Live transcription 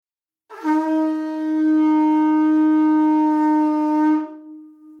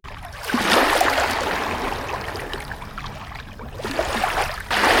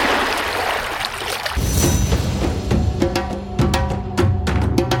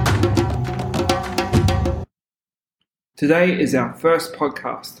Today is our first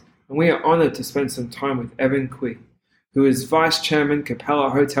podcast, and we are honored to spend some time with Evan Kui, who is Vice Chairman, Capella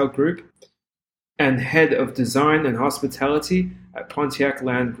Hotel Group, and Head of Design and Hospitality at Pontiac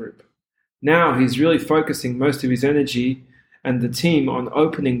Land Group. Now he's really focusing most of his energy and the team on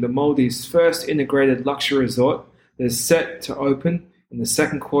opening the Maldives' first integrated luxury resort that is set to open in the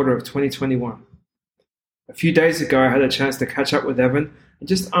second quarter of 2021. A few days ago, I had a chance to catch up with Evan and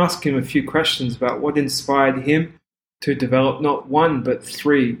just ask him a few questions about what inspired him to develop not one but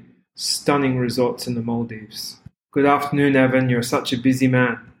three stunning resorts in the Maldives. Good afternoon, Evan. You're such a busy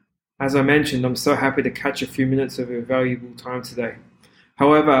man. As I mentioned, I'm so happy to catch a few minutes of your valuable time today.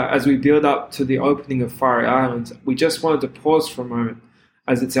 However, as we build up to the opening of Fiery Islands, we just wanted to pause for a moment,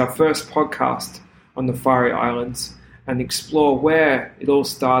 as it's our first podcast on the Fiery Islands, and explore where it all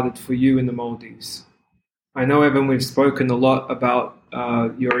started for you in the Maldives. I know, Evan, we've spoken a lot about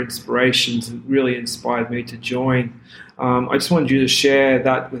your inspirations and really inspired me to join. I just wanted you to share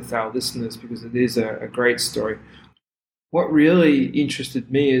that with our listeners because it is a great story. What really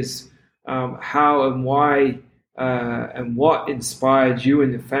interested me is how and why and what inspired you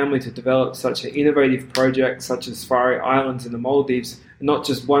and your family to develop such an innovative project such as Fiery Islands in the Maldives, and not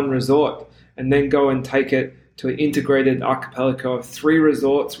just one resort, and then go and take it to an integrated archipelago of 3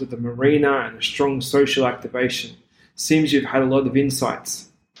 resorts with a marina and a strong social activation. Seems you've had a lot of insights.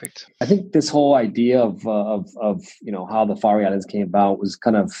 Perfect. I think this whole idea of how the Fiery Islands came about was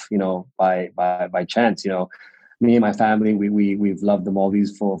kind of by chance. Me and my family, we've loved the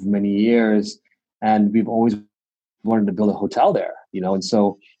Maldives for many years, and we've always wanted to build a hotel there. And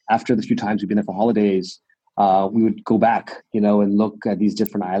so after the few times we've been there for holidays, we would go back, and look at these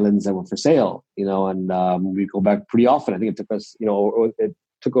different islands that were for sale, and we go back pretty often. I think it took us, it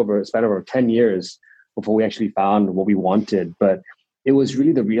took over a span of over 10 years before we actually found what we wanted. But it was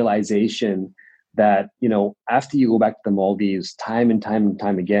really the realization that, after you go back to the Maldives time and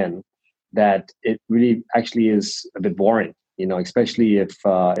time again, that it really actually is a bit boring, especially if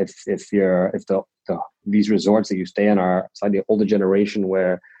these resorts that you stay in are slightly older generation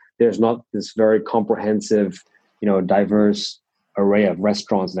where there's not this very comprehensive, diverse array of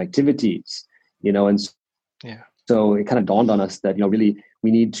restaurants and activities, So it kind of dawned on us that, really we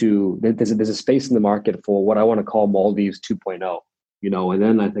need to, there's a space in the market for what I want to call Maldives 2.0, and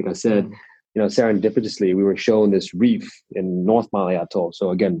then I think I said, serendipitously, we were shown this reef in North Malay Atoll. So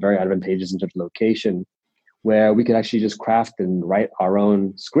again, very advantageous in terms of location, where we could actually just craft and write our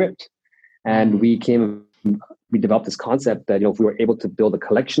own script. And we developed this concept that, if we were able to build a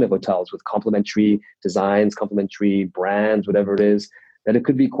collection of hotels with complementary designs, complementary brands, whatever it is, that it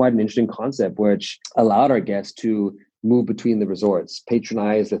could be quite an interesting concept, which allowed our guests to move between the resorts,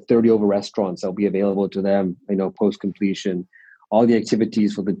 patronize the 30 over restaurants that will be available to them, post-completion, all the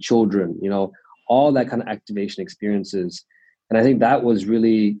activities for the children, all that kind of activation experiences. And I think that was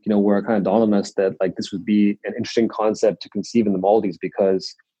really, where it kind of dawned on us that this would be an interesting concept to conceive in the Maldives,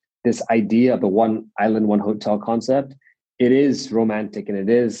 because this idea of the one island, one hotel concept, it is romantic and it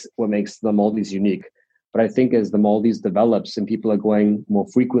is what makes the Maldives unique. But I think as the Maldives develops and people are going more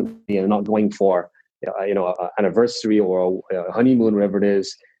frequently and not going for, an anniversary or a honeymoon, whatever it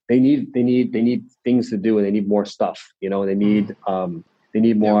is, they need things to do, and they need more stuff. They need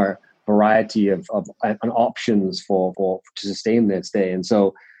more variety of options to sustain their stay. And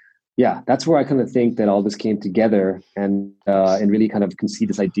so, that's where I kind of think that all this came together and really kind of conceived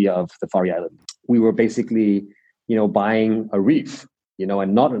this idea of the Fiery Island. We were basically, buying a reef,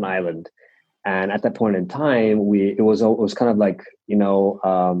 and not an island. And at that point in time, it was kind of like,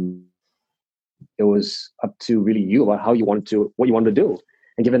 it was up to really you about what you wanted to do.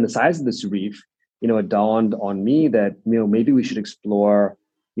 And given the size of this reef, it dawned on me that, maybe we should explore,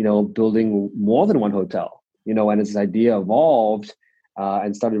 building more than one hotel, and as this idea evolved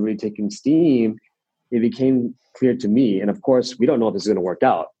and started really taking steam, it became clear to me. And of course, we don't know if this is going to work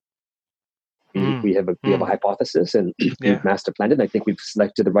out. We have a hypothesis, and we've master planned it. I think we've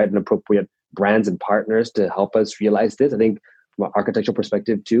selected the right and appropriate brands and partners to help us realize this. I think from an architectural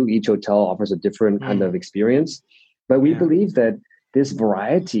perspective too, each hotel offers a different kind of experience. But we believe that this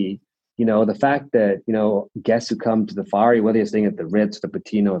variety, the fact that, guests who come to the Fiery, whether you're staying at the Ritz, the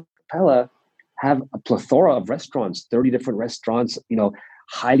Patina, or Capella, have a plethora of restaurants, 30 different restaurants,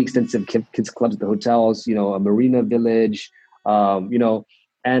 highly extensive kids clubs at the hotels, a marina village,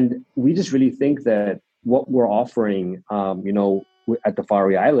 and we just really think that what we're offering, at the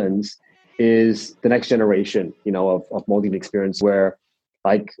Fiery Islands is the next generation, of Maldives experience, where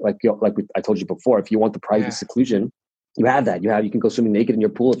I told you before, if you want the private seclusion, you have that. You can go swimming naked in your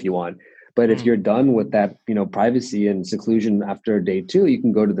pool if you want. But if you're done with that, privacy and seclusion after day 2, you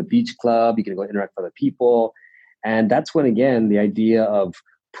can go to the beach club, you can go interact with other people. And that's when, again, the idea of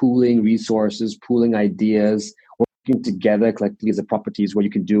pooling resources, pooling ideas, working together collectively as a properties where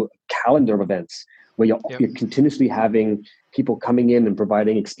you can do a calendar of events, where you're continuously having people coming in and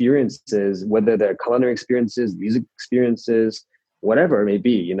providing experiences, whether they're culinary experiences, music experiences, whatever it may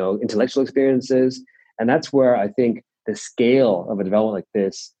be, intellectual experiences. And that's where I think the scale of a development like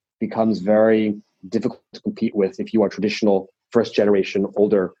this becomes very difficult to compete with if you are traditional first generation,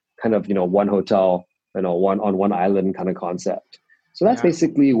 older kind of, one hotel, one island kind of concept. So that's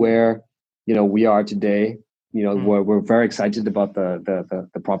basically where, we are today. We're very excited about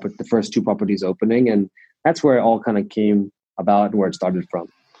the first two properties opening, and that's where it all kind of came about and where it started from.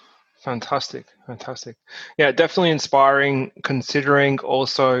 Fantastic. Yeah, definitely inspiring, considering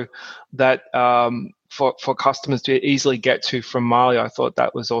also that for customers to easily get to from Mali. I thought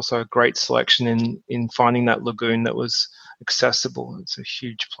that was also a great selection in finding that lagoon that was accessible. It's a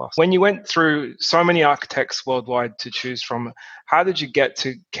huge plus. When you went through so many architects worldwide to choose from, how did you get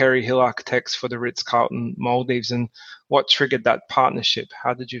to Kerry Hill Architects for the Ritz-Carlton Maldives, and what triggered that partnership?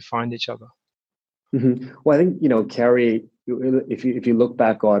 How did you find each other? Mm-hmm. Well, I think, Kerry, if you look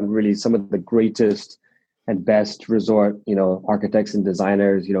back on really some of the greatest and best resort, architects and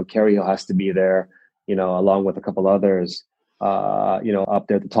designers, Kerry Hill has to be there, along with a couple others, up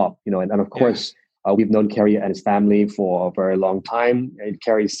there at the top, and of course, we've known Kerry and his family for a very long time. And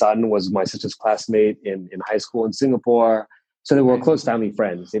Kerry's son was my sister's classmate in high school in Singapore. So they were close family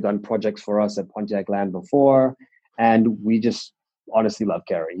friends. They've done projects for us at Pontiac Land before. And we just honestly love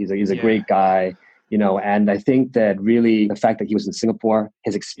Kerry. He's a great guy, and I think that really the fact that he was in Singapore,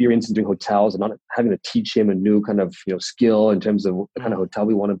 his experience in doing hotels and not having to teach him a new kind of, skill in terms of the kind of hotel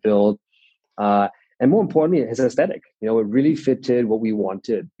we want to build. And more importantly, his aesthetic, it really fitted what we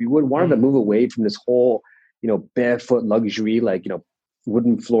wanted. We wanted to move away from this whole, barefoot luxury, like,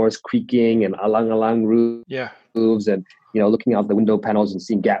 wooden floors creaking and alang-alang roofs and, looking out the window panels and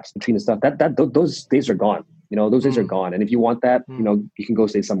seeing gaps between the stuff. Those days are gone. Those days are gone. And if you want that, you can go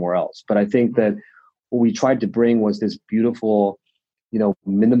stay somewhere else. But I think that what we tried to bring was this beautiful, not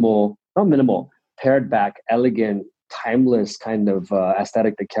minimal, pared back, elegant, timeless kind of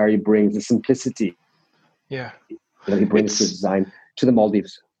aesthetic that Kerry brings, the simplicity. Yeah. He brings the design to the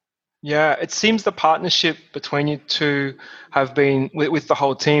Maldives. Yeah, it seems the partnership between you two have been, with the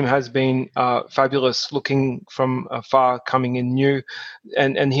whole team, has been fabulous, looking from afar, coming in new,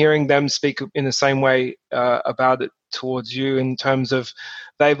 and hearing them speak in the same way about it towards you, in terms of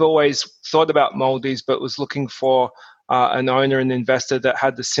they've always thought about Maldives but was looking for an owner and investor that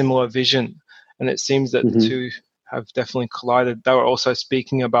had the similar vision. And it seems that the two have definitely collided. They were also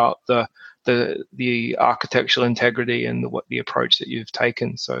speaking about the architectural integrity and the approach that you've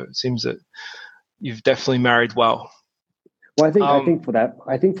taken. So it seems that you've definitely married well. Well,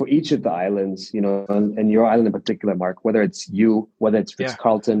 I think for each of the islands, and your island in particular, Mark, whether it's you, whether it's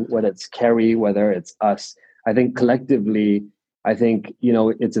Ritz-Carlton, whether it's Kerry, whether it's us, I think collectively,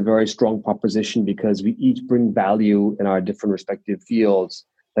 it's a very strong proposition because we each bring value in our different respective fields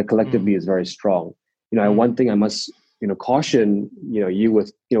that collectively is very strong. One thing I must, caution, you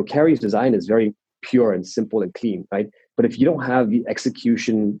with, Kerry's design is very pure and simple and clean, right? But if you don't have the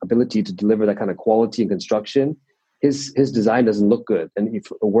execution ability to deliver that kind of quality and construction, his design doesn't look good. And if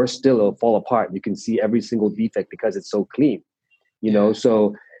worse still, it'll fall apart. You can see every single defect because it's so clean,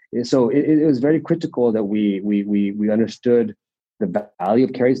 So it was very critical that we understood the value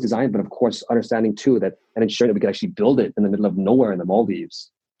of Kerry's design, but of course, understanding too that and ensuring that we could actually build it in the middle of nowhere in the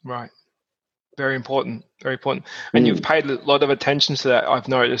Maldives. Right. Very important, very important. And you've paid a lot of attention to that, I've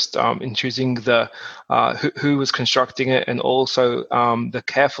noticed, in choosing the who was constructing it, and also the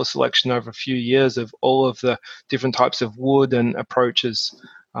careful selection over a few years of all of the different types of wood and approaches,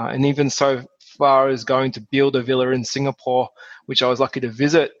 and even so far as going to build a villa in Singapore, which I was lucky to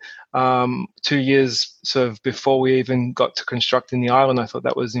visit 2 years sort of before we even got to constructing the island. I thought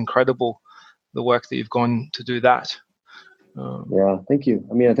that was incredible, the work that you've gone to do that. Yeah, thank you.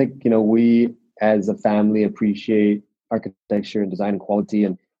 I mean, I think, we as a family appreciate architecture and design and quality.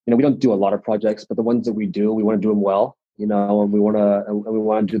 And, we don't do a lot of projects, but the ones that we do, we want to do them well, and we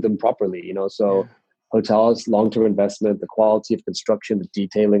want to do them properly, So hotels, long-term investment, the quality of construction, the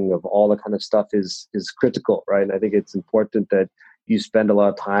detailing of all that kind of stuff is critical, right? And I think it's important that you spend a lot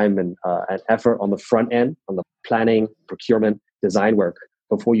of time and effort on the front end, on the planning, procurement, design work,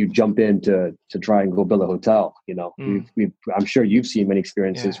 before you jump in to try and go build a hotel. I'm sure you've seen many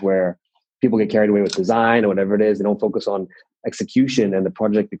experiences where people get carried away with design or whatever it is. They don't focus on execution, and the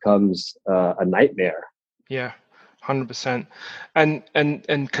project becomes a nightmare. Yeah, 100%.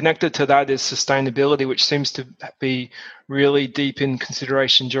 And connected to that is sustainability, which seems to be really deep in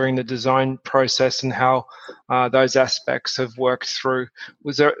consideration during the design process and how those aspects have worked through.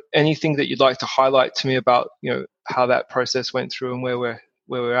 Was there anything that you'd like to highlight to me about, how that process went through and where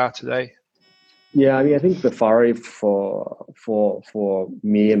we are today? Yeah, I mean, I think the FARI for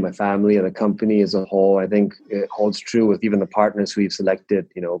me and my family and the company as a whole, I think it holds true with even the partners we've selected,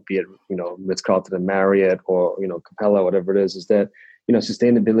 be it, Ritz-Carlton and Marriott or, Capella, whatever it is that,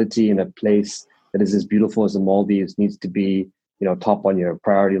 sustainability in a place that is as beautiful as the Maldives needs to be, top on your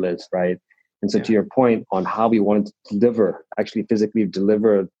priority list, right? And so to your point on how we wanted to actually physically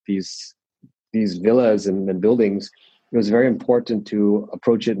deliver these villas and buildings, it was very important to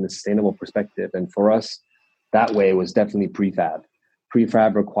approach it in a sustainable perspective. And for us, that way was definitely prefab.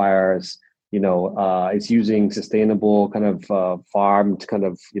 Prefab requires, it's using sustainable kind of farmed kind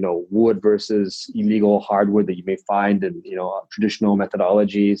of, wood versus illegal hardwood that you may find in, traditional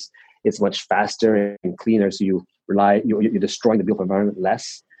methodologies. It's much faster and cleaner. So you're destroying the built environment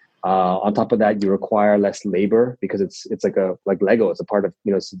less. On top of that, you require less labor because it's like Lego. It's a part of,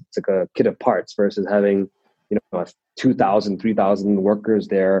 it's like a kit of parts versus having, 2,000, 3,000 workers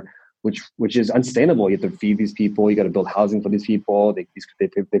there, which is unsustainable. You have to feed these people. You got to build housing for these people.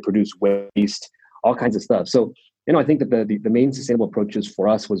 They produce waste, all kinds of stuff. So, I think that the main sustainable approaches for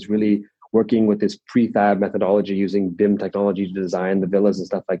us was really working with this prefab methodology using BIM technology to design the villas and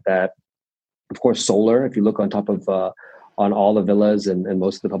stuff like that. Of course, solar. If you look on top of on all the villas and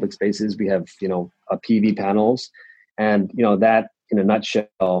most of the public spaces, we have PV panels, and that, in a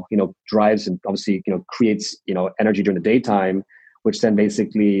nutshell, drives and obviously, creates, energy during the daytime, which then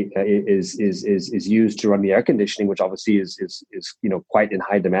basically is used to run the air conditioning, which obviously is quite in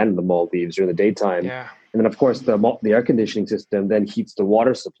high demand in the Maldives during the daytime. Yeah. And then of course the air conditioning system then heats the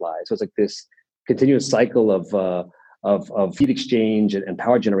water supply. So it's like this continuous cycle of heat exchange and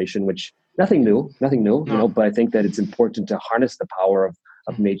power generation, which nothing new, No. but I think that it's important to harness the power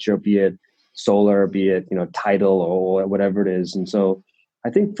of nature, be it solar, be it, tidal or whatever it is. And so I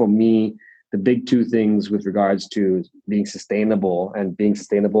think for me, the big two things with regards to being sustainable,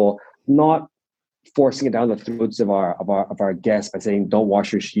 not forcing it down the throats of our guests by saying, don't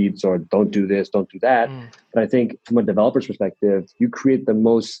wash your sheets or don't do this, don't do that. But I think from a developer's perspective, you create the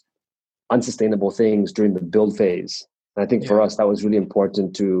most unsustainable things during the build phase. And I think for us, that was really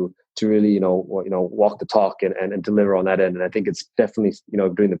important to really, walk the talk and deliver on that end. And I think it's definitely,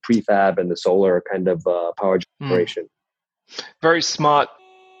 doing the prefab and the solar kind of power generation. Very smart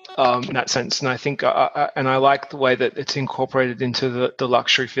in that sense. And I think, and I like the way that it's incorporated into the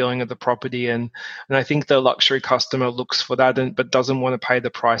luxury feeling of the property. And I think the luxury customer looks for that, but doesn't want to pay the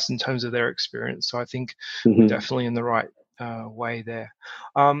price in terms of their experience. So I think we're definitely in the right way there.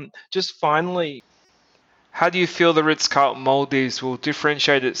 Just finally, how do you feel the Ritz-Carlton Maldives will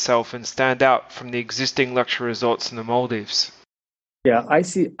differentiate itself and stand out from the existing luxury resorts in the Maldives? Yeah, I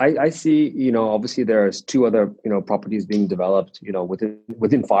see, obviously there's two other, properties being developed,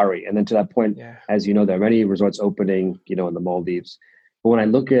 within FARI. And then to that point, as you know, there are many resorts opening, in the Maldives. But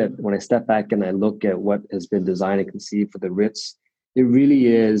when I step back and I look at what has been designed and conceived for the Ritz, it really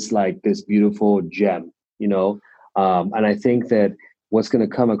is like this beautiful gem, and I think that what's going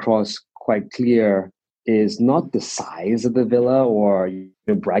to come across quite clear is not the size of the villa or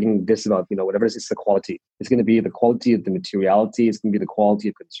bragging this about, whatever it is, it's the quality. It's going to be the quality of the materiality. It's going to be the quality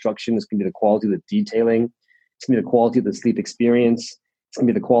of construction. It's going to be the quality of the detailing. It's going to be the quality of the sleep experience. It's going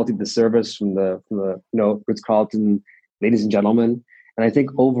to be the quality of the service from the Ritz-Carlton ladies and gentlemen. And I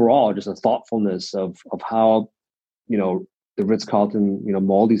think overall, just a thoughtfulness of how, the Ritz-Carlton,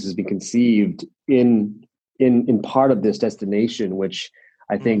 Maldives has been conceived in part of this destination, which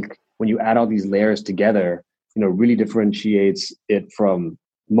I think when you add all these layers together, really differentiates it from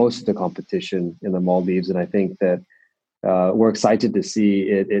most of the competition in the Maldives. And I think that we're excited to see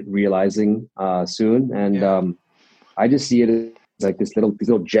it realizing soon. And I just see it as like these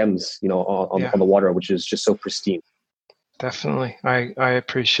little gems, on the water, which is just so pristine. Definitely. I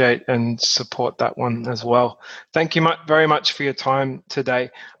appreciate and support that one as well. Thank you very much for your time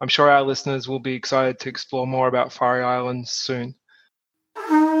today. I'm sure our listeners will be excited to explore more about FARI Islands soon.